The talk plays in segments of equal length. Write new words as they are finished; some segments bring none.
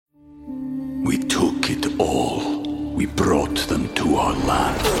We took it all. We brought them to our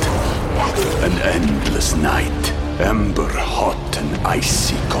land. An endless night, ember hot and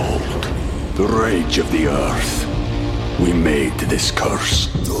icy cold. The rage of the earth. We made this curse.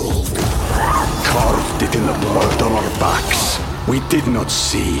 Carved it in the blood on our backs. We did not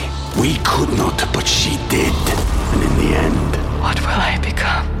see. We could not, but she did. And in the end... What will I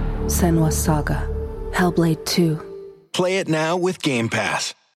become? Senua's Saga. Hellblade 2. Play it now with Game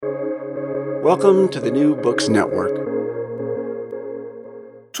Pass. Welcome to the New Books Network.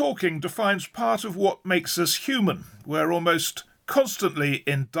 Talking defines part of what makes us human. We're almost constantly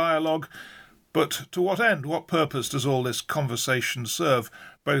in dialogue, but to what end? What purpose does all this conversation serve,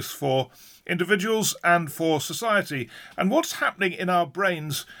 both for individuals and for society? And what's happening in our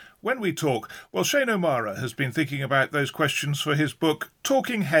brains when we talk? Well, Shane O'Mara has been thinking about those questions for his book,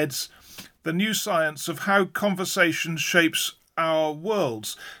 Talking Heads, The New Science of How Conversation Shapes Our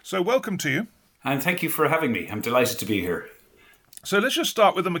Worlds. So welcome to you. And thank you for having me. I'm delighted to be here. So let's just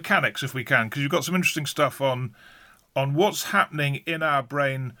start with the mechanics, if we can, because you've got some interesting stuff on what's happening in our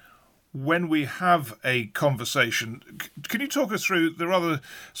brain when we have a conversation. Can you talk us through the rather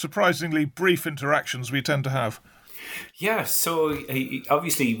surprisingly brief interactions we tend to have? Yeah, so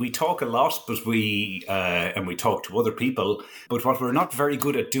obviously we talk a lot, but we talk to other people. But what we're not very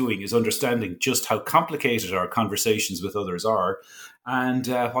good at doing is understanding just how complicated our conversations with others are, and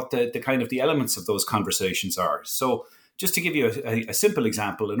what the kind of the elements of those conversations are. So just to give you a simple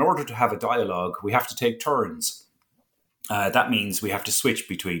example, in order to have a dialogue, we have to take turns. That means we have to switch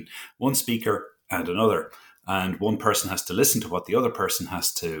between one speaker and another, and one person has to listen to what the other person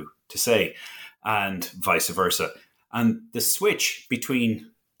has to say, and vice versa. And the switch between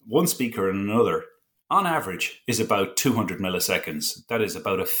one speaker and another, on average, is about 200 milliseconds. That is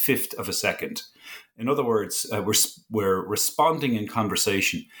about a fifth of a second. In other words, we're responding in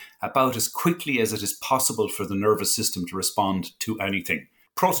conversation about as quickly as it is possible for the nervous system to respond to anything.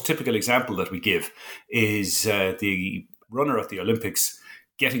 Prototypical example that we give is the runner at the Olympics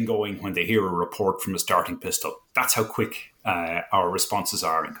getting going when they hear a report from a starting pistol. That's how quick our responses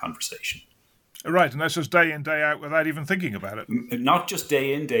are in conversation. Right, and that's just day in, day out without even thinking about it. Not just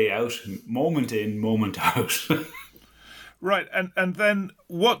day in, day out, moment in, moment out. Right, and then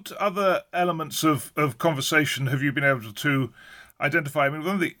what other elements of conversation have you been able to identify? I mean,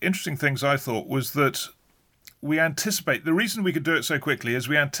 one of the interesting things I thought was that we anticipate, the reason we could do it so quickly is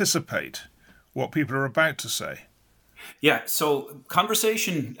we anticipate what people are about to say. Yeah, so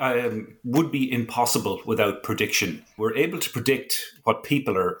conversation would be impossible without prediction. We're able to predict what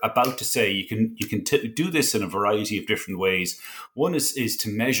people are about to say. You can do this in a variety of different ways. One is to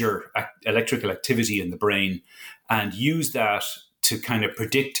measure electrical activity in the brain and use that to kind of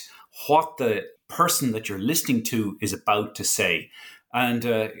predict what the person that you're listening to is about to say. And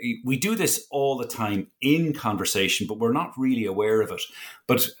we do this all the time in conversation, but we're not really aware of it.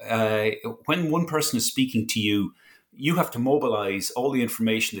 But when one person is speaking to you, you have to mobilize all the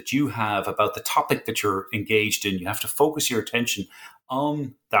information that you have about the topic that you're engaged in. You have to focus your attention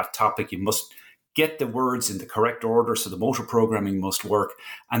on that topic. You must get the words in the correct order, so the motor programming must work.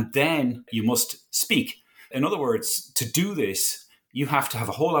 And then you must speak. In other words, to do this, you have to have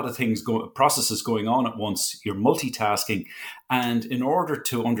a whole lot of processes going on at once. You're multitasking. And in order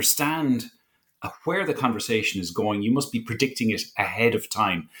to understand where the conversation is going, you must be predicting it ahead of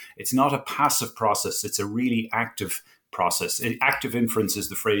time. It's not a passive process. It's a really active process. Active inference is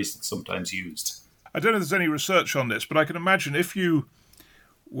the phrase that's sometimes used. I don't know if there's any research on this, but I can imagine if you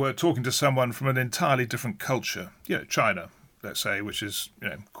were talking to someone from an entirely different culture, China, let's say, which is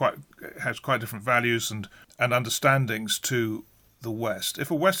has quite different values and understandings to the West.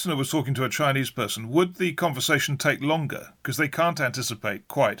 If a Westerner was talking to a Chinese person, would the conversation take longer because they can't anticipate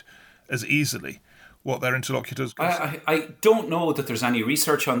quite as easily what their interlocutors can say? I don't know that there's any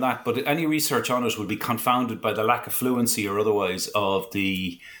research on that, but any research on it would be confounded by the lack of fluency or otherwise of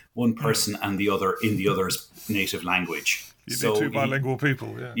the one person and the other in the other's native language. You need two bilingual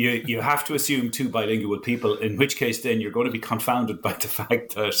people, yeah. You have to assume two bilingual people, in which case then you're going to be confounded by the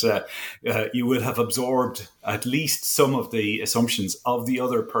fact that you will have absorbed at least some of the assumptions of the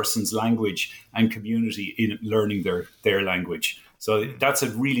other person's language and community in learning their language. So that's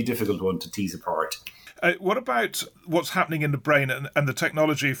a really difficult one to tease apart. What about what's happening in the brain and the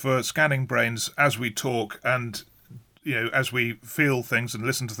technology for scanning brains as we talk and as we feel things and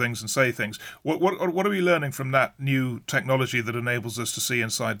listen to things and say things? What are we learning from that new technology that enables us to see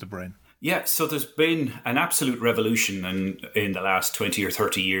inside the brain? Yeah, so there's been an absolute revolution in the last 20 or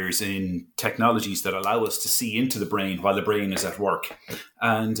 30 years in technologies that allow us to see into the brain while the brain is at work.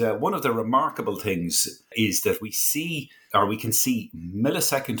 And one of the remarkable things is that we can see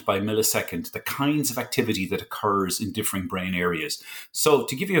millisecond by millisecond the kinds of activity that occurs in different brain areas. So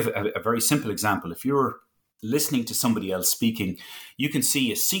to give you a very simple example, if you're listening to somebody else speaking, you can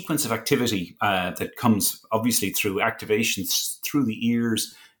see a sequence of activity that comes obviously through activations through the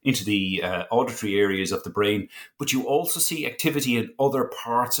ears, into the auditory areas of the brain, but you also see activity in other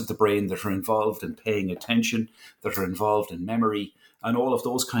parts of the brain that are involved in paying attention, that are involved in memory, and all of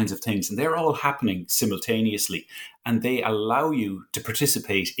those kinds of things. And they're all happening simultaneously, and they allow you to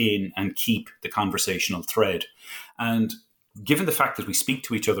participate in and keep the conversational thread. And given the fact that we speak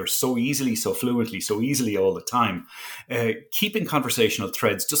to each other so easily, so fluently, so easily all the time, keeping conversational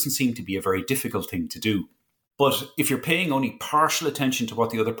threads doesn't seem to be a very difficult thing to do. But if you're paying only partial attention to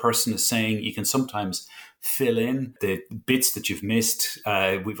what the other person is saying, you can sometimes fill in the bits that you've missed.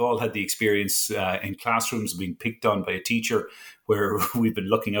 We've all had the experience in classrooms of being picked on by a teacher where we've been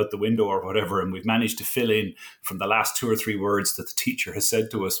looking out the window or whatever, and we've managed to fill in from the last 2 or 3 words that the teacher has said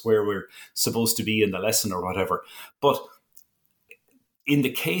to us where we're supposed to be in the lesson or whatever. But in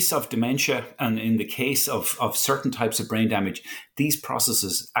the case of dementia and in the case of certain types of brain damage, these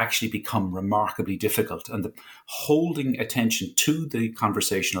processes actually become remarkably difficult. And holding attention to the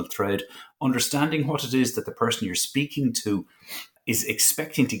conversational thread, understanding what it is that the person you're speaking to is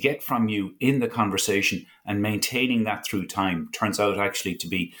expecting to get from you in the conversation and maintaining that through time turns out actually to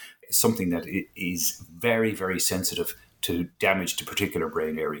be something that is very, very sensitive to damage to particular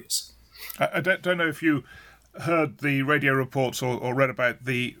brain areas. I don't know if you heard the radio reports or read about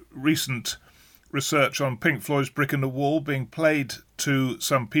the recent research on Pink Floyd's Brick in the Wall being played to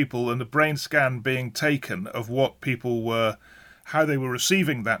some people and the brain scan being taken of what people were, how they were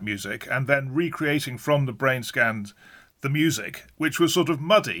receiving that music, and then recreating from the brain scans the music, which was sort of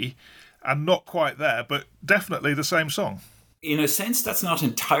muddy and not quite there, but definitely the same song. In a sense, that's not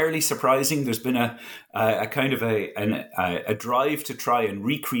entirely surprising. There's been a kind of a drive to try and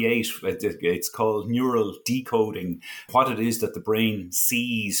recreate, it's called neural decoding, what it is that the brain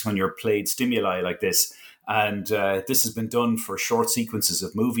sees when you're played stimuli like this. And this has been done for short sequences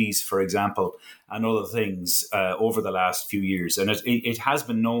of movies, for example, and other things over the last few years. And it has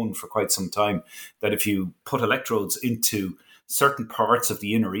been known for quite some time that if you put electrodes into certain parts of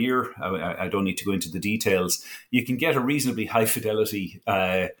the inner ear, I don't need to go into the details, you can get a reasonably high fidelity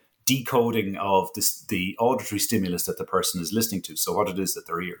decoding of the auditory stimulus that the person is listening to, so what it is that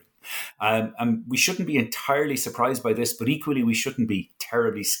they're hearing. And we shouldn't be entirely surprised by this, but equally we shouldn't be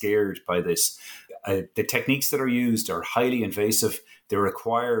terribly scared by this. The techniques that are used are highly invasive. They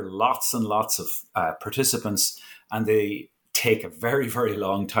require lots and lots of participants, and they take a very, very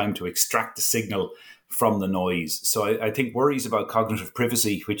long time to extract the signal from the noise. So I think worries about cognitive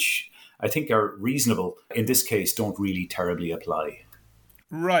privacy, which I think are reasonable, in this case don't really terribly apply.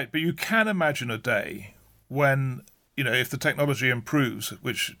 Right, but you can imagine a day when, if the technology improves,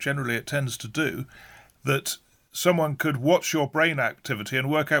 which generally it tends to do, that someone could watch your brain activity and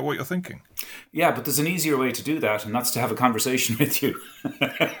work out what you're thinking. Yeah, but there's an easier way to do that, and that's to have a conversation with you.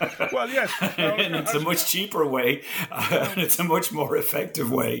 Well, yes. And it's a much cheaper way, and it's a much more effective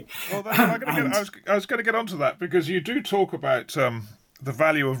way. Well, I was going to get onto that, because you do talk about the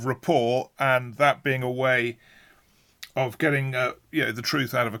value of rapport and that being a way of getting the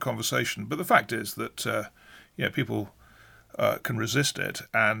truth out of a conversation. But the fact is that people can resist it,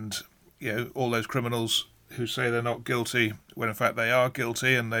 and all those criminals who say they're not guilty when in fact they are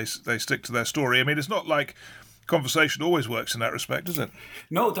guilty, and they stick to their story. I mean, it's not like conversation always works in that respect, is it?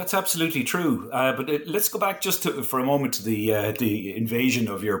 No, that's absolutely true. But let's go back just for a moment to the invasion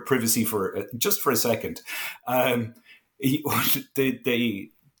of your privacy for a second. To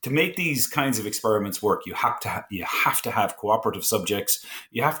make these kinds of experiments work, you have to have cooperative subjects.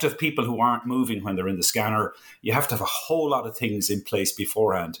 You have to have people who aren't moving when they're in the scanner. You have to have a whole lot of things in place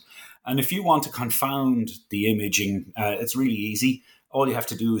beforehand. And if you want to confound the imaging, it's really easy. All you have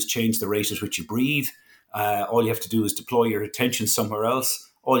to do is change the rate at which you breathe. All you have to do is deploy your attention somewhere else.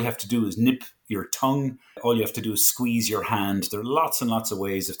 All you have to do is nip your tongue. All you have to do is squeeze your hand. There are lots and lots of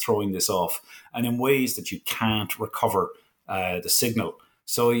ways of throwing this off, and in ways that you can't recover the signal.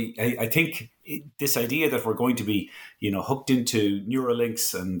 So I think this idea that we're going to be, hooked into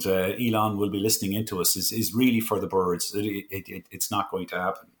Neuralinks and Elon will be listening into us is really for the birds. It's not going to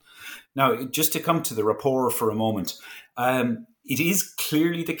happen. Now, just to come to the rapport for a moment, it is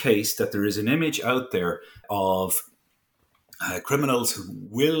clearly the case that there is an image out there of criminals who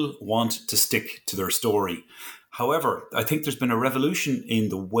will want to stick to their story. However, I think there's been a revolution in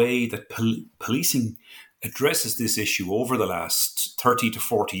the way that policing addresses this issue over the last 30 to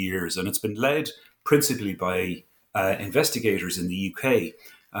 40 years, and it's been led principally by investigators in the UK,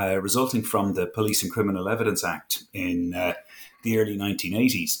 resulting from the Police and Criminal Evidence Act in the early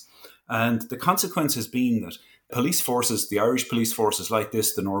 1980s. And the consequence has been that police forces, the Irish police forces like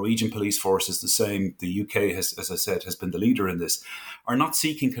this, the Norwegian police force is the same, the UK, as I said, has been the leader in this, are not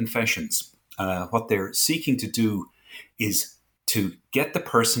seeking confessions. What they're seeking to do is to get the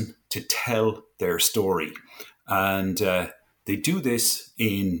person to tell their story. And they do this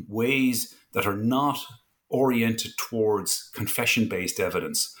in ways that are not oriented towards confession-based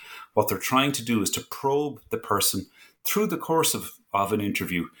evidence. What they're trying to do is to probe the person through the course of an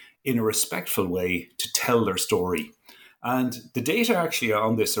interview in a respectful way to tell their story. And the data actually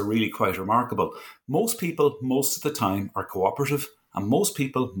on this are really quite remarkable. Most people, most of the time, are cooperative, and most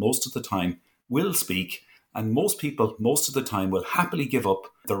people, most of the time, will speak, and most people, most of the time, will happily give up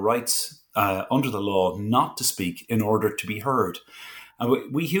their rights under the law not to speak in order to be heard.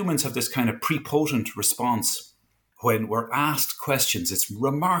 And we humans have this kind of prepotent response when we're asked questions. It's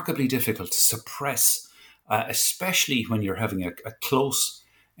remarkably difficult to suppress, especially when you're having a close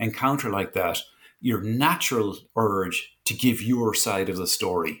encounter like that, your natural urge to give your side of the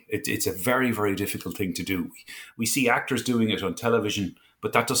story. It's a very, very difficult thing to do. We see actors doing it on television,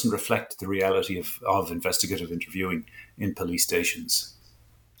 but that doesn't reflect the reality of investigative interviewing in police stations.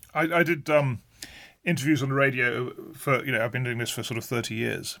 I did interviews on the radio for, I've been doing this for sort of 30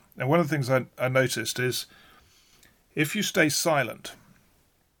 years. And one of the things I noticed is if you stay silent,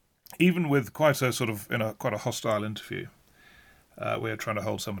 even with quite a quite a hostile interview, where you're trying to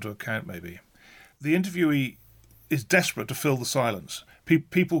hold someone to account maybe, the interviewee is desperate to fill the silence.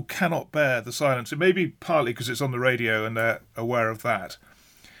 People cannot bear the silence. It may be partly because it's on the radio and they're aware of that.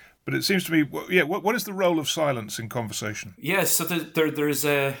 But it seems to me, what is the role of silence in conversation? Yes, so there's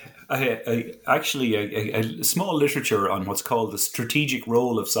actually a small literature on what's called the strategic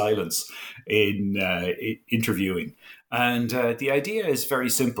role of silence in interviewing. And the idea is very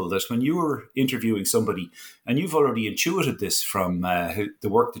simple, that when you're interviewing somebody, and you've already intuited this from the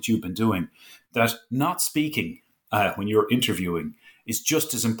work that you've been doing, that not speaking when you're interviewing is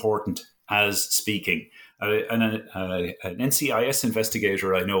just as important as speaking. An NCIS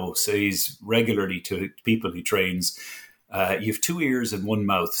investigator I know says regularly to people he trains, you have 2 ears and 1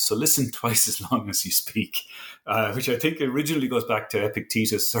 mouth, so listen twice as long as you speak, which I think originally goes back to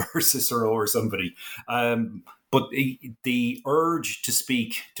Epictetus or Cicero or somebody. But the urge to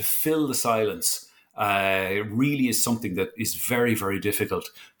speak, to fill the silence, really is something that is very, very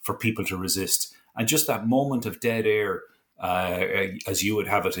difficult for people to resist. And just that moment of dead air, as you would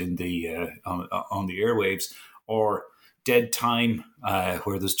have it in the on the airwaves, or dead time,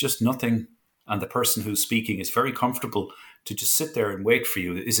 where there's just nothing, and the person who's speaking is very comfortable to just sit there and wait for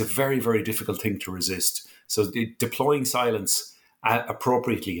you, is a very, very difficult thing to resist. So deploying silence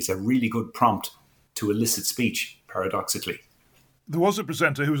appropriately is a really good prompt to elicit speech, paradoxically. There was a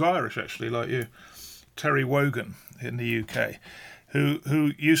presenter who was Irish, actually, like you, Terry Wogan in the UK,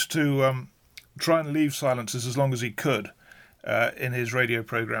 who used to try and leave silences as long as he could in his radio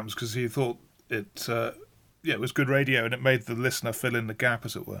programmes, because he thought it was good radio and it made the listener fill in the gap,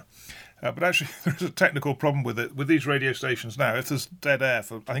 as it were. But actually, there's a technical problem with it. With these radio stations now, if there's dead air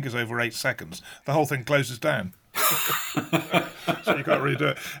for, I think it's over 8 seconds, the whole thing closes down. So you can't really do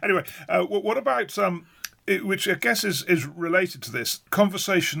it. Anyway, what about, which I guess is related to this,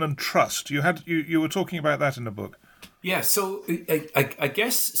 conversation and trust? You were talking about that in the book. Yeah, so I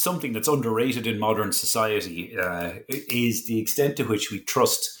guess something that's underrated in modern society is the extent to which we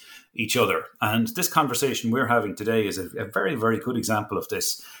trust each other. And this conversation we're having today is a very, very good example of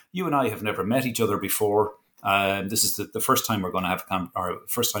this. You and I have never met each other before. This is the first time we're going to have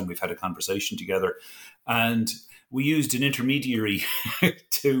first time we've had a conversation together. And we used an intermediary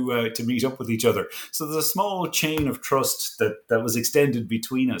to meet up with each other. So there's a small chain of trust that was extended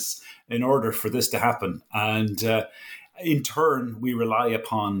between us in order for this to happen. And in turn, we rely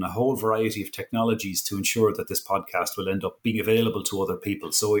upon a whole variety of technologies to ensure that this podcast will end up being available to other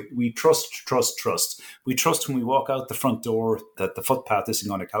people. So we trust. We trust when we walk out the front door that the footpath isn't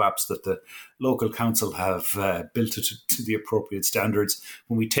going to collapse, that the local council have built it to the appropriate standards.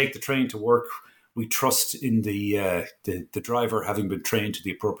 When we take the train to work, we trust in the driver having been trained to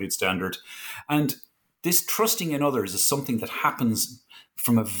the appropriate standard. And this trusting in others is something that happens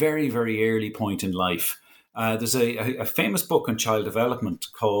from a very, very early point in life. There's a famous book on child development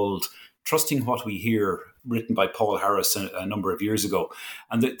called Trusting What We Hear, written by Paul Harris a number of years ago.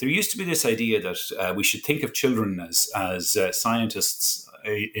 And there used to be this idea that we should think of children as scientists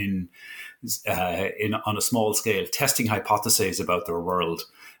in on a small scale, testing hypotheses about their world.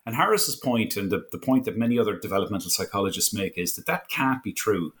 And Harris's point, and the point that many other developmental psychologists make, is that can't be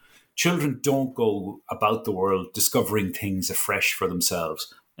true. Children don't go about the world discovering things afresh for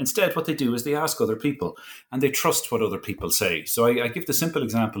themselves. Instead, what they do is they ask other people, and they trust what other people say. So I give the simple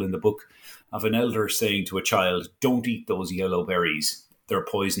example in the book of an elder saying to a child, "Don't eat those yellow berries. They're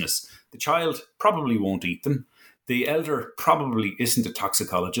poisonous." The child probably won't eat them. The elder probably isn't a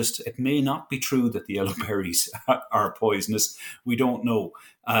toxicologist. It may not be true that the yellow berries are poisonous. We don't know.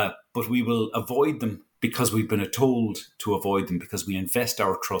 But we will avoid them because we've been told to avoid them, because we invest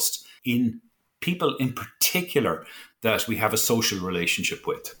our trust in people in particular that we have a social relationship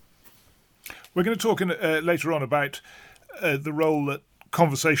with. We're going to talk later on about the role that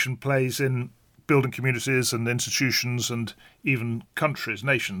conversation plays in building communities and institutions and even countries,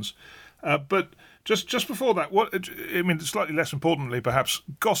 nations. But just before that, slightly less importantly perhaps,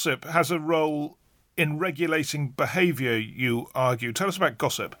 gossip has a role in regulating behaviour, you argue. Tell us about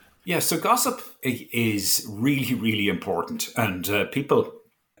gossip. Yeah, so gossip is really, really important, and people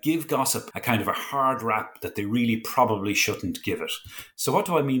give gossip a kind of a hard rap that they really probably shouldn't give it. So what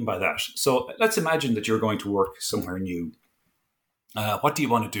do I mean by that? So let's imagine that you're going to work somewhere new. What do you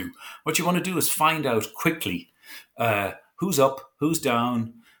want to do? What you want to do is find out quickly who's up, who's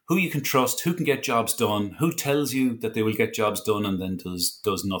down, who you can trust, who can get jobs done, who tells you that they will get jobs done and then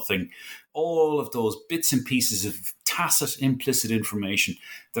does nothing. All of those bits and pieces of tacit, implicit information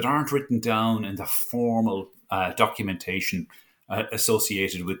that aren't written down in the formal documentation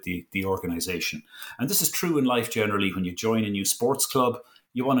associated with the organisation. And this is true in life generally. When you join a new sports club,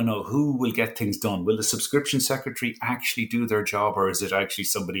 you want to know who will get things done. Will the subscription secretary actually do their job, or is it actually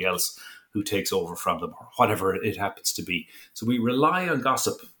somebody else who takes over from them, or whatever it happens to be? So we rely on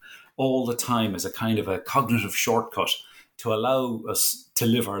gossip all the time as a kind of a cognitive shortcut to allow us to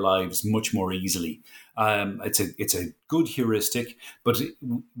live our lives much more easily. It's a good heuristic, but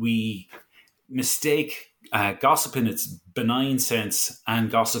we mistake gossip in its benign sense and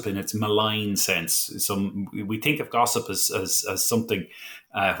gossip in its malign sense. So we think of gossip as something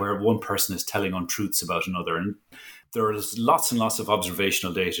where one person is telling untruths about another. And there is lots and lots of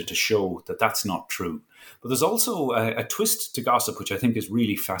observational data to show that that's not true. But there's also a twist to gossip, which I think is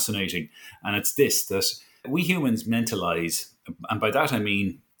really fascinating. And it's this, that we humans mentalize. And by that, I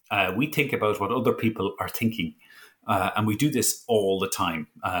mean, we think about what other people are thinking. And we do this all the time.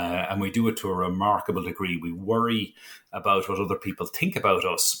 And we do it to a remarkable degree. We worry about what other people think about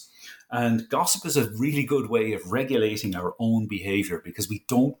us. And gossip is a really good way of regulating our own behavior, because we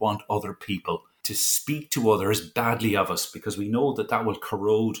don't want other people to speak to others badly of us, because we know that will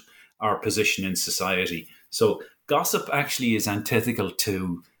corrode our position in society. So gossip actually is antithetical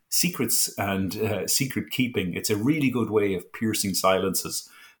to secrets and secret keeping. It's a really good way of piercing silences.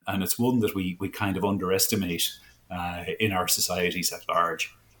 And it's one that we kind of underestimate in our societies at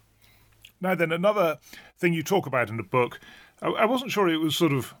large. Now then, another thing you talk about in the book, I wasn't sure it was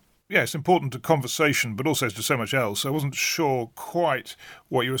sort of, it's important to conversation, but also to so much else. I wasn't sure quite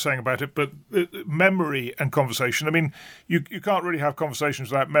what you were saying about it, but memory and conversation, I mean, you can't really have conversations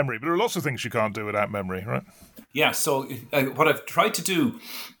without memory, but there are lots of things you can't do without memory, right? Yeah, so what I've tried to do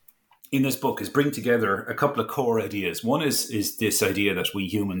in this book is bring together a couple of core ideas. One is this idea that we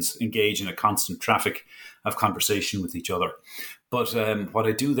humans engage in a constant traffic of conversation with each other. But what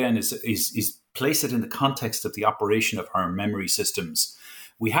I do then is place it in the context of the operation of our memory systems.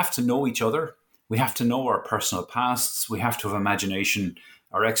 We have to know each other. We have to know our personal pasts. We have to have imagination,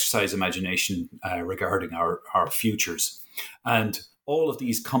 or exercise imagination regarding our futures. And all of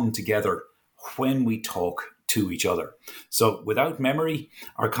these come together when we talk to each other. So without memory,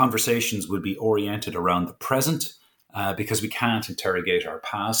 our conversations will be oriented around the present because we can't interrogate our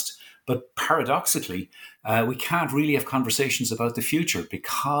past. But paradoxically, we can't really have conversations about the future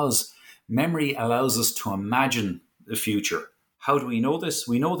because memory allows us to imagine the future. How do we know this?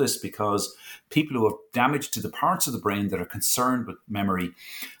 We know this because people who have damage to the parts of the brain that are concerned with memory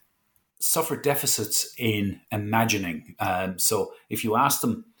suffer deficits in imagining. So if you ask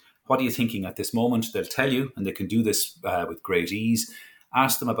them, what are you thinking at this moment? They'll tell you, and they can do this with great ease.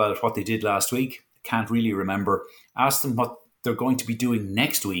 Ask them about what they did last week. They can't really remember. Ask them what they're going to be doing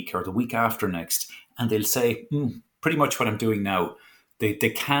next week or the week after next. And they'll say, pretty much what I'm doing now. They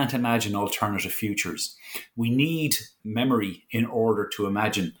can't imagine alternative futures. We need memory in order to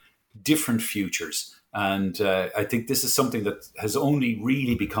imagine different futures. And I think this is something that has only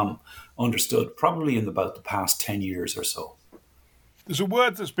really become understood probably in about the past 10 years or so. There's a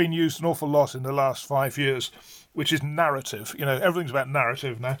word that's been used an awful lot in the last 5 years, which is narrative. Everything's about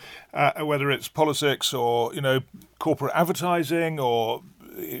narrative now, whether it's politics or, corporate advertising or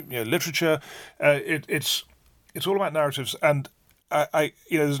literature. It's all about narratives, and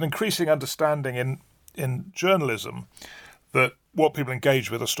there's an increasing understanding in journalism that what people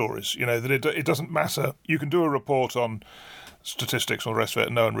engage with are stories. That it doesn't matter. You can do a report on statistics and all the rest of it,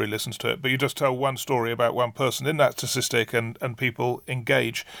 and no one really listens to it. But you just tell one story about one person in that statistic, and people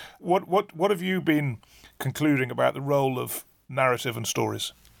engage. What have you been concluding about the role of narrative and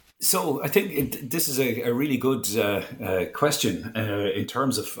stories? So I think this is a really good question in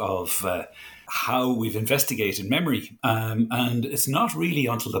terms of how we've investigated memory. And it's not really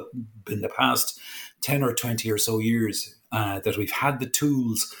until in the past 10 or 20 or so years that we've had the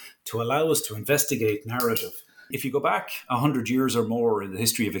tools to allow us to investigate narrative. If you go back 100 years or more in the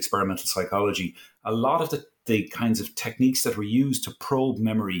history of experimental psychology, a lot of the kinds of techniques that were used to probe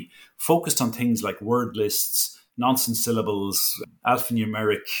memory focused on things like word lists, nonsense syllables,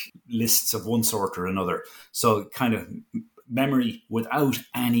 alphanumeric lists of one sort or another. So kind of memory without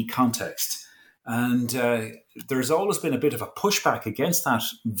any context. And there's always been a bit of a pushback against that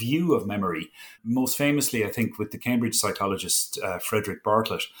view of memory. Most famously, I think, with the Cambridge psychologist Frederick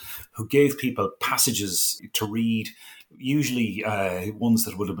Bartlett, who gave people passages to read, usually ones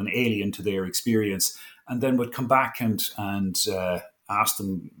that would have been alien to their experience, and then would come back and ask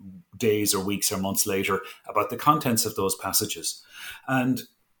them days or weeks or months later about the contents of those passages. And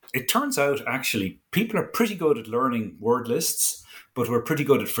it turns out, actually, people are pretty good at learning word lists, but we're pretty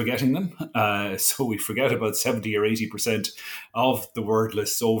good at forgetting them. So we forget about 70 or 80% of the word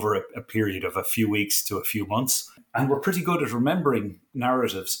lists over a period of a few weeks to a few months. And we're pretty good at remembering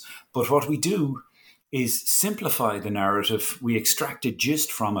narratives. But what we do is simplify the narrative. We extract a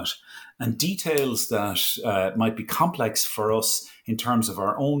gist from it, and details that might be complex for us in terms of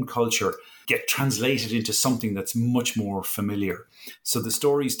our own culture get translated into something that's much more familiar. So the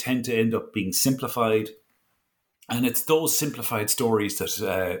stories tend to end up being simplified, and it's those simplified stories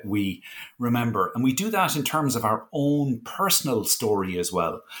that we remember. And we do that in terms of our own personal story as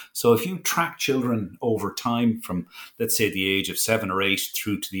well. So if you track children over time from, let's say, the age of 7 or 8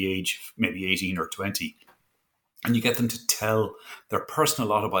 through to the age of maybe 18 or 20, and you get them to tell their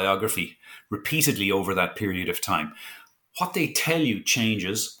personal autobiography repeatedly over that period of time, what they tell you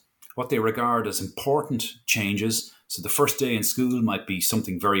changes, what they regard as important changes. So the first day in school might be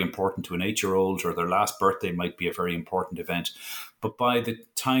something very important to an 8-year-old, or their last birthday might be a very important event. But by the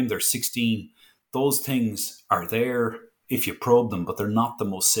time they're 16, those things are there if you probe them, but they're not the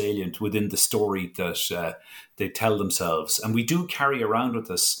most salient within the story that they tell themselves. And we do carry around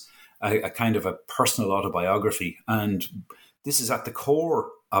with us a kind of a personal autobiography. And this is at the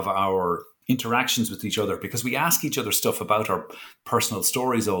core of our interactions with each other, because we ask each other stuff about our personal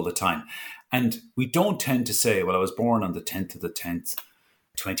stories all the time. And we don't tend to say, well, I was born on the 10th of the 10th,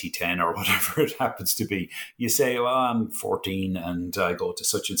 2010, or whatever it happens to be. You say, well, I'm 14 and I go to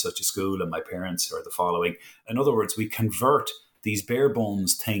such and such a school and my parents are the following. In other words, we convert these bare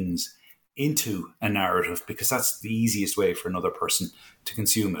bones things into a narrative because that's the easiest way for another person to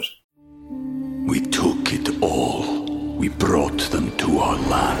consume it. We took it all. We brought them to our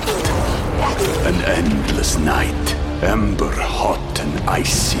land. An endless night, ember hot and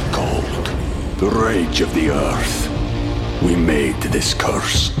icy cold. The rage of the earth. We made this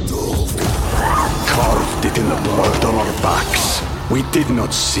curse. Carved it in the blood on our backs. We did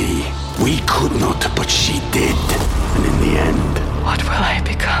not see. We could not, but she did. And in the end... What will I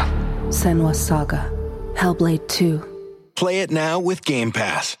become? Senua's Saga. Hellblade 2. Play it now with Game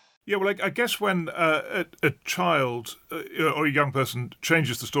Pass. Yeah, well, I guess when a child or a young person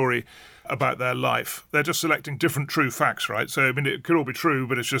changes the story about their life, they're just selecting different true facts, right? So, I mean, it could all be true,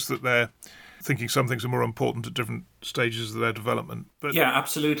 but it's just that they're thinking some things are more important at different stages of their development. But yeah,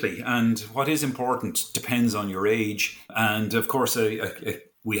 absolutely. And what is important depends on your age. And, of course,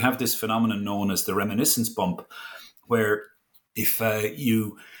 we have this phenomenon known as the reminiscence bump, where if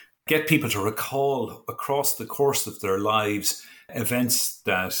you get people to recall across the course of their lives events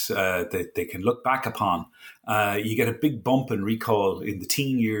that they can look back upon, you get a big bump in recall in the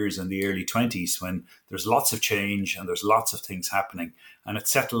teen years and the early 20s when there's lots of change and there's lots of things happening, and it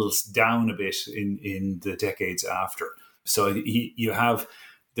settles down a bit in the decades after. So you have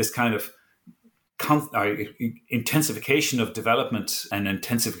this kind of intensification of development and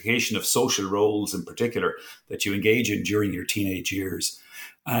intensification of social roles in particular that you engage in during your teenage years.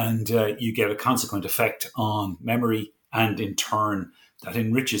 And you get a consequent effect on memory, and in turn, that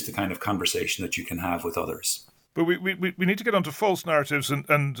enriches the kind of conversation that you can have with others. But we need to get onto false narratives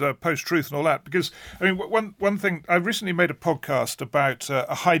and post-truth and all that, because, I mean, one thing, I recently made a podcast about a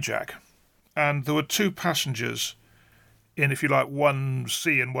hijack, and there were two passengers in, if you like,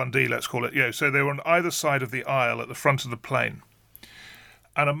 1C and 1D, let's call it. So they were on either side of the aisle at the front of the plane.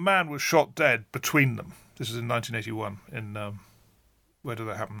 and a man was shot dead between them. This is in 1981 in, where did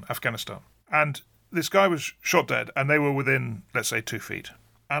that happen? Afghanistan. And this guy was shot dead, and they were within, let's say, 2 feet.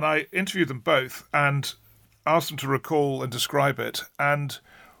 And I interviewed them both and asked them to recall and describe it. And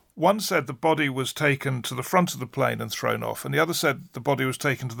one said the body was taken to the front of the plane and thrown off, and the other said the body was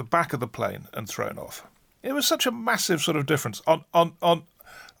taken to the back of the plane and thrown off. It was such a massive sort of difference on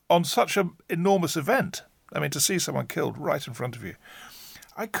such an enormous event. I mean, to see someone killed right in front of you.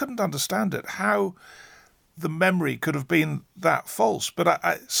 I couldn't understand it, how the memory could have been that false. But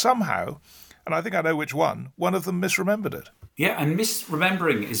I somehow, and I think I know which one of them misremembered it. Yeah, and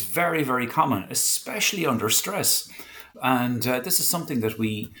misremembering is very, very common, especially under stress. And this is something that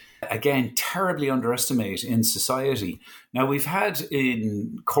we, again, terribly underestimate in society. Now, we've had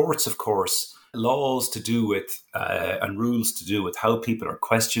in courts, of course, laws to do with and rules to do with how people are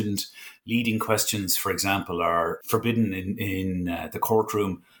questioned. Leading questions, for example, are forbidden in the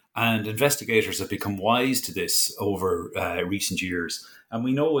courtroom. And investigators have become wise to this over recent years. And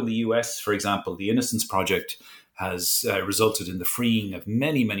we know in the US, for example, the Innocence Project has resulted in the freeing of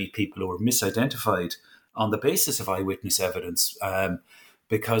many, many people who were misidentified on the basis of eyewitness evidence,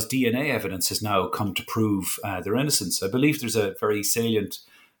 because DNA evidence has now come to prove their innocence. I believe there's a very salient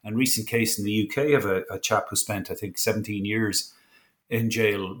and recent case in the UK of a chap who spent, I think, 17 years in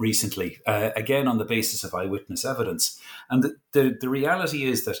jail recently, again on the basis of eyewitness evidence. And the reality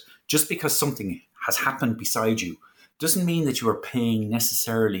is that just because something has happened beside you doesn't mean that you are paying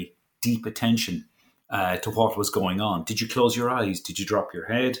necessarily deep attention to what was going on. Did you close your eyes? Did you drop your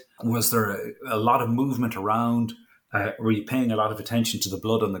head? Was there a lot of movement around? Were you paying a lot of attention to the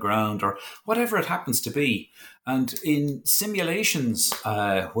blood on the ground, or whatever it happens to be? And in simulations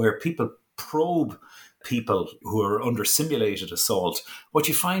where people probe people who are under simulated assault, what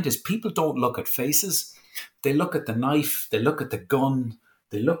you find is people don't look at faces. They look at the knife, they look at the gun,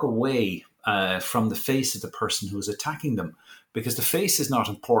 they look away from the face of the person who is attacking them, because the face is not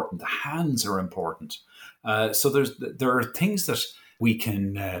important, the hands are important. So there are things that we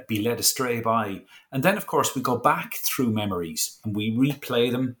can be led astray by. And then, of course, we go back through memories and we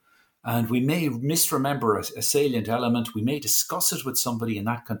replay them, and we may misremember a salient element. We may discuss it with somebody and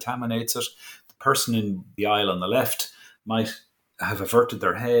that contaminates it. The person in the aisle on the left might have averted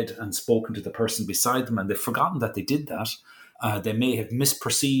their head and spoken to the person beside them, and they've forgotten that they did that. They may have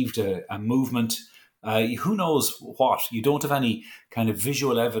misperceived a movement. Who knows what? You don't have any kind of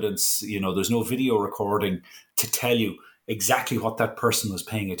visual evidence. There's no video recording to tell you exactly what that person was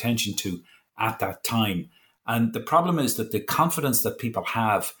paying attention to at that time. And the problem is that the confidence that people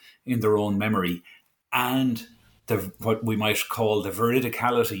have in their own memory and what we might call the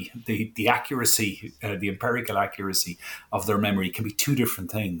veridicality, the accuracy, the empirical accuracy of their memory can be two different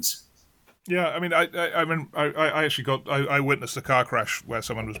things. Yeah, I mean, I actually I witnessed a car crash where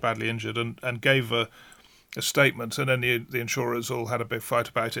someone was badly injured and gave a statement, and then the insurers all had a big fight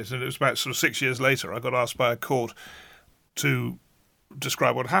about it. And it was about sort of 6 years later, I got asked by a court to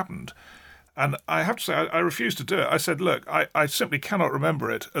describe what happened. And I have to say, I refused to do it. I said, look, I simply cannot remember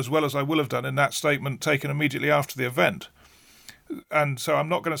it as well as I will have done in that statement taken immediately after the event. And so I'm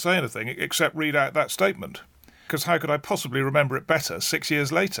not going to say anything except read out that statement, because how could I possibly remember it better 6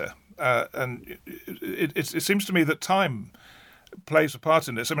 years later? And it seems to me that time plays a part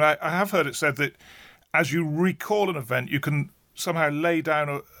in this. I mean, I have heard it said that as you recall an event, you can somehow lay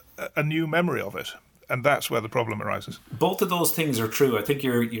down a new memory of it. And that's where the problem arises. Both of those things are true. I think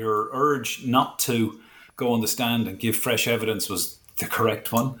your urge not to go on the stand and give fresh evidence was the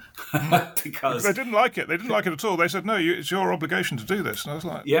correct one. Because they didn't like it. They didn't like it at all. They said, no, it's your obligation to do this. And I was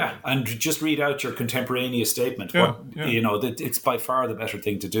like... Yeah, and just read out your contemporaneous statement. Yeah. It's by far the better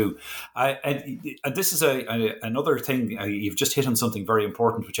thing to do. And this is another thing. You've just hit on something very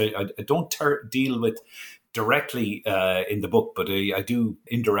important, which I don't deal with directly in the book, but I do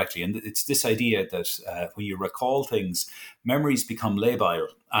indirectly. And it's this idea that when you recall things, memories become labile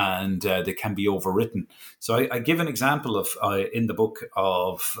and they can be overwritten. So I give an example of in the book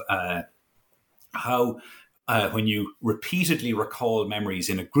of how when you repeatedly recall memories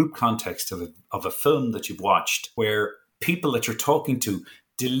in a group context of a film that you've watched, where people that you're talking to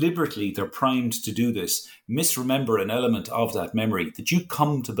deliberately, they're primed to do this, misremember an element of that memory, that you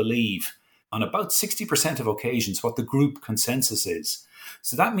come to believe on about 60% of occasions what the group consensus is.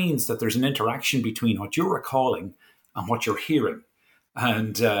 So that means that there's an interaction between what you're recalling and what you're hearing.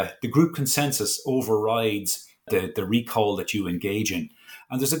 And the group consensus overrides the recall that you engage in.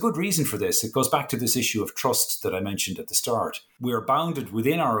 And there's a good reason for this. It goes back to this issue of trust that I mentioned at the start. We are bounded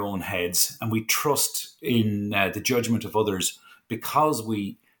within our own heads, and we trust in the judgment of others because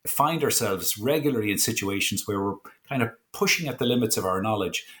we find ourselves regularly in situations where we're kind of pushing at the limits of our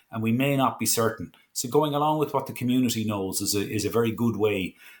knowledge and we may not be certain. So going along with what the community knows is a very good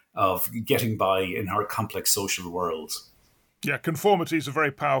way of getting by in our complex social worlds. Yeah, conformity is a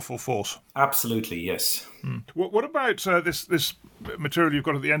very powerful force. Absolutely, yes. What about this material you've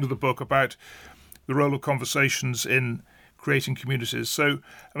got at the end of the book about the role of conversations in creating communities? So,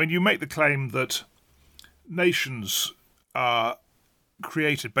 I mean, you make the claim that nations are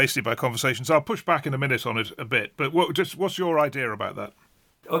created basically by conversations. I'll push back in a minute on it a bit, but what's your idea about that?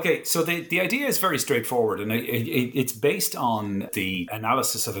 Okay, so the idea is very straightforward, and it's based on the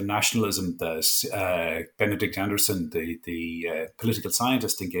analysis of a nationalism that Benedict Anderson, the political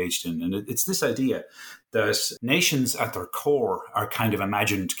scientist, engaged in. And it's this idea that nations at their core are kind of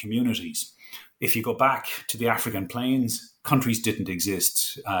imagined communities. If you go back to the African plains, countries didn't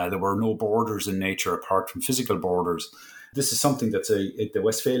exist. There were no borders in nature apart from physical borders. This is something that's the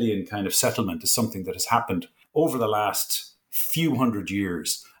Westphalian kind of settlement is something that has happened over the last few hundred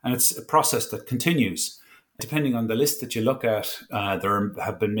years. And it's a process that continues. Depending on the list that you look at, there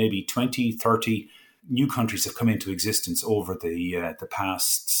have been maybe 20, 30 new countries have come into existence over the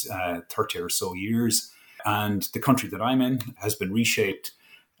past 30 or so years. And the country that I'm in has been reshaped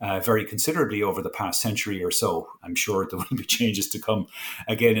very considerably over the past century or so. I'm sure there will be changes to come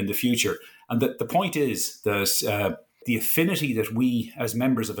again in the future. And the point is that the affinity that we as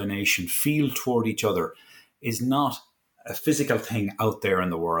members of a nation feel toward each other is not a physical thing out there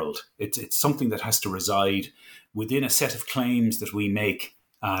in the world. It's something that has to reside within a set of claims that we make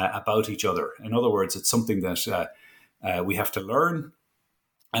about each other. In other words, it's something that we have to learn,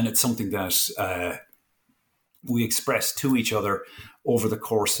 and it's something that we express to each other over the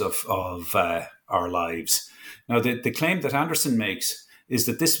course of our lives. Now, the claim that Anderson makes is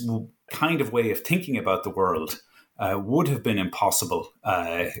that this kind of way of thinking about the world would have been impossible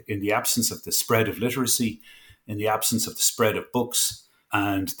in the absence of the spread of literacy, in the absence of the spread of books,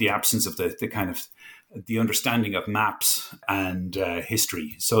 and the absence of the kind of the understanding of maps and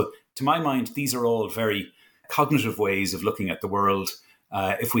history. So to my mind, these are all very cognitive ways of looking at the world.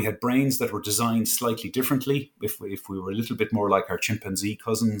 If we had brains that were designed slightly differently, if we were a little bit more like our chimpanzee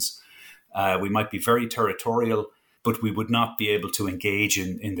cousins, we might be very territorial, but we would not be able to engage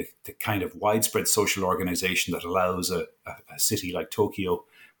in the kind of widespread social organization that allows a city like Tokyo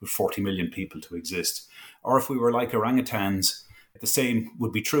with 40 million people to exist. Or if we were like orangutans, the same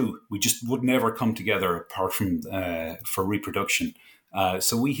would be true. We just would never come together apart from for reproduction.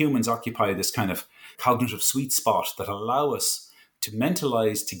 So we humans occupy this kind of cognitive sweet spot that allow us to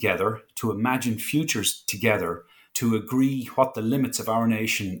mentalize together, to imagine futures together, to agree what the limits of our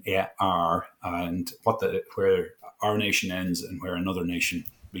nation are, and where our nation ends and where another nation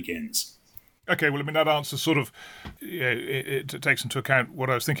begins. Okay, well, I mean, that answer sort of, it takes into account what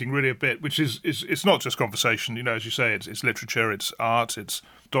I was thinking really a bit, which is it's not just conversation, as you say, it's literature, it's art, it's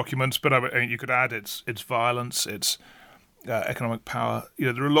documents, but I mean, you could add it's violence, it's economic power.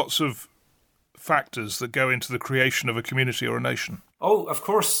 There are lots of factors that go into the creation of a community or a nation. Oh, of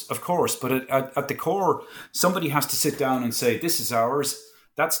course. But at the core, somebody has to sit down and say, this is ours,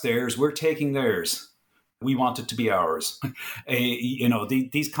 that's theirs, we're taking theirs. We want it to be ours.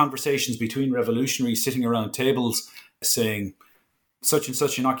 These conversations between revolutionaries sitting around tables saying such and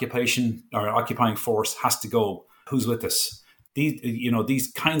such an occupation or occupying force has to go. Who's with us?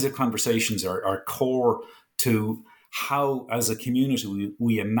 These kinds of conversations are core to how, as a community,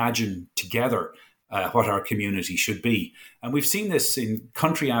 we imagine together what our community should be. And we've seen this in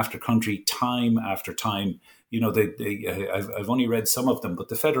country after country, time after time. I've only read some of them, but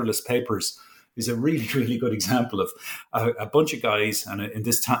the Federalist Papers is a really, really good example of a bunch of guys, and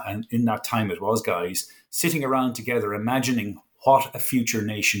in that time it was guys, sitting around together imagining what a future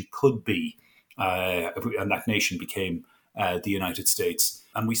nation could be. And that nation became the United States.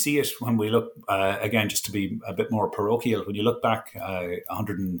 And we see it when we look, again, just to be a bit more parochial, when you look back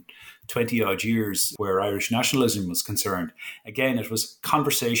 120 odd years where Irish nationalism was concerned, again, it was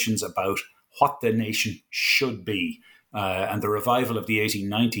conversations about what the nation should be. And the revival of the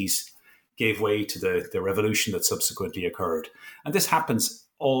 1890s gave way to the revolution that subsequently occurred. And this happens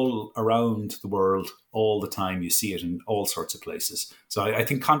all around the world all the time. You see it in all sorts of places. So I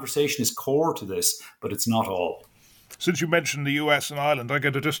think conversation is core to this, but it's not all. Since you mentioned the US and Ireland,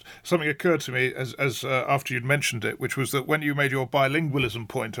 something occurred to me as after you'd mentioned it, which was that when you made your bilingualism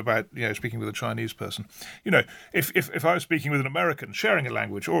point about speaking with a Chinese person, if I was speaking with an American sharing a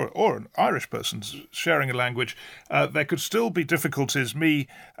language or an Irish person sharing a language, there could still be difficulties me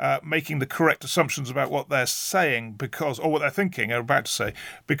making the correct assumptions about what they're saying or what they're thinking or about to say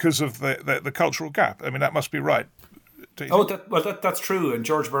because of the cultural gap. I mean, that must be right. That's true. And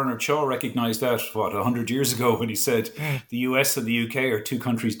George Bernard Shaw recognised that, 100 years ago when he said the US and the UK are two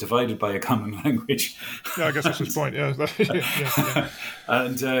countries divided by a common language. Yeah, I guess that's his point, yeah.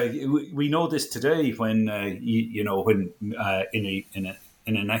 And we know this today when, when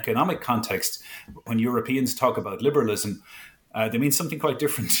in an economic context, when Europeans talk about liberalism, they mean something quite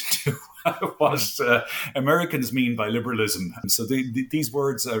different to what Americans mean by liberalism. So these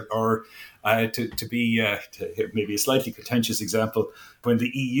words are to maybe a slightly contentious example. When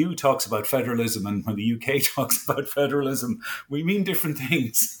the EU talks about federalism and when the UK talks about federalism, we mean different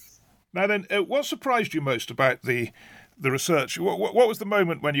things. Now then, what surprised you most about the research? What was the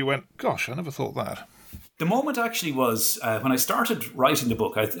moment when you went, gosh, I never thought that? The moment actually was when I started writing the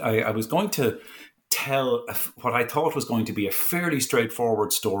book. I was going to tell what I thought was going to be a fairly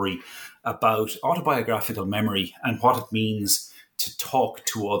straightforward story about autobiographical memory and what it means to talk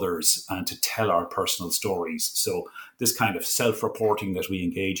to others and to tell our personal stories. So this kind of self-reporting that we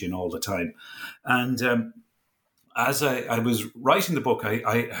engage in all the time. And as I was writing the book,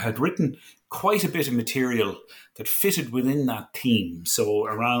 I had written quite a bit of material that fitted within that theme. So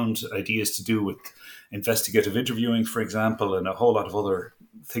around ideas to do with investigative interviewing, for example, and a whole lot of other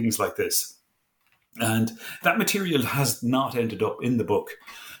things like this. And that material has not ended up in the book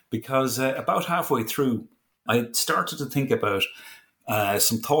because about halfway through, I started to think about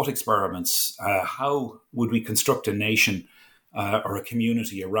some thought experiments. How would we construct a nation or a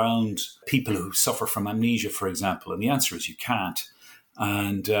community around people who suffer from amnesia, for example? And the answer is you can't.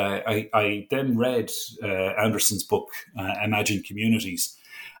 And I then read Anderson's book, Imagine Communities.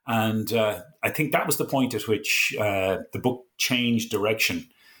 And I think that was the point at which the book changed direction.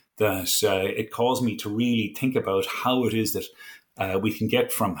 That it caused me to really think about how it is that we can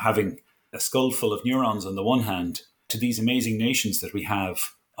get from having a skull full of neurons on the one hand to these amazing nations that we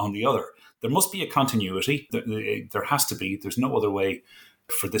have on the other. There must be a continuity. There has to be. There's no other way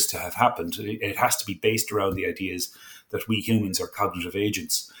for this to have happened. It has to be based around the ideas that we humans are cognitive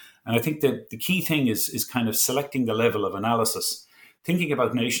agents. And I think that the key thing is kind of selecting the level of analysis. Thinking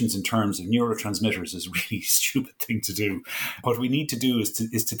about nations in terms of neurotransmitters is a really stupid thing to do. What we need to do is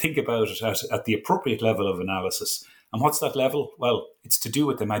to think about it at the appropriate level of analysis. And what's that level? Well, it's to do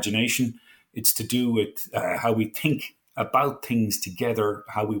with imagination. It's to do with how we think about things together,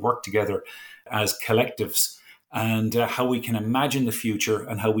 how we work together as collectives, and how we can imagine the future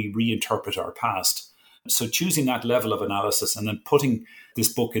and how we reinterpret our past. So choosing that level of analysis and then putting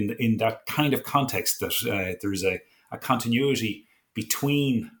this book in that kind of context that there's a continuity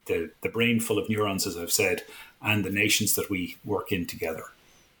between the brain full of neurons, as I've said, and the nations that we work in together.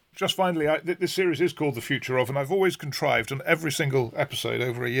 Just finally, this series is called The Future Of, and I've always contrived on every single episode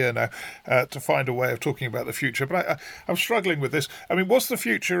over a year now to find a way of talking about the future. But I'm struggling with this. I mean, what's the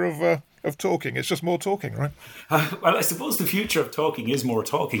future of talking? It's just more talking, right? Well, I suppose the future of talking is more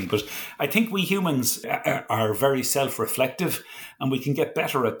talking, but I think we humans are very self-reflective and we can get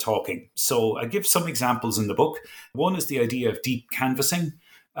better at talking. So I give some examples in the book. One is the idea of deep canvassing.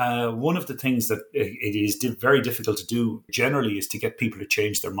 One of the things that it is very difficult to do generally is to get people to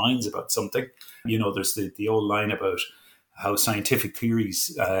change their minds about something. You know, there's the old line about how scientific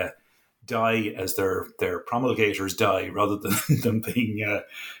theories die as their promulgators die rather than them being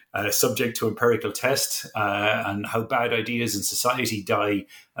subject to empirical test, and how bad ideas in society die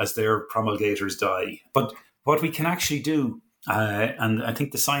as their promulgators die. But what we can actually do, and I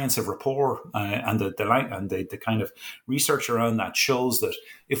think the science of rapport and the kind of research around that shows that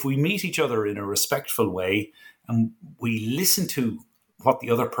if we meet each other in a respectful way and we listen to what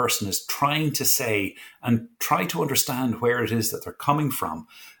the other person is trying to say and try to understand where it is that they're coming from,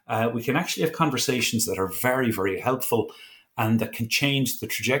 we can actually have conversations that are very, very helpful and that can change the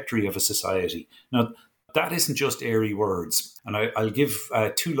trajectory of a society. Now, that isn't just airy words. And I'll give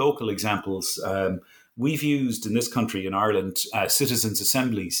two local examples. We've used in this country, in Ireland, citizens'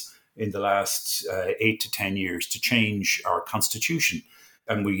 assemblies in the last 8 to 10 years to change our constitution.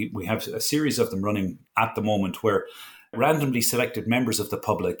 And we have a series of them running at the moment where randomly selected members of the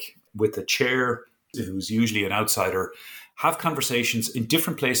public with a chair, who's usually an outsider, have conversations in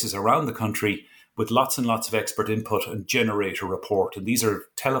different places around the country with lots and lots of expert input and generate a report. And these are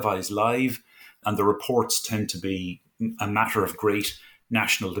televised live, and the reports tend to be a matter of great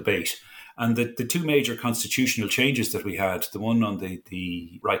national debate. And the two major constitutional changes that we had, the one on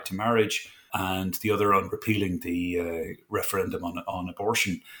the right to marriage and the other on repealing the referendum on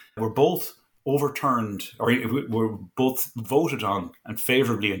abortion, were both overturned, or were both voted on and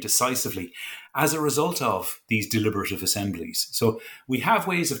favourably and decisively as a result of these deliberative assemblies. So we have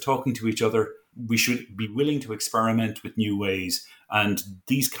ways of talking to each other. We should be willing to experiment with new ways, and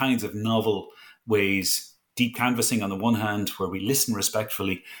these kinds of novel ways, deep canvassing on the one hand, where we listen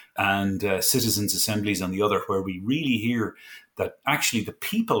respectfully, and citizens' assemblies on the other, where we really hear that actually the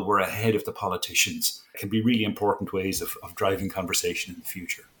people were ahead of the politicians, can be really important ways of driving conversation in the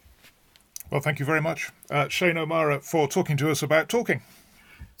future. Well, thank you very much, Shane O'Mara, for talking to us about talking.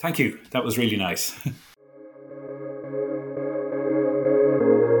 Thank you. That was really nice.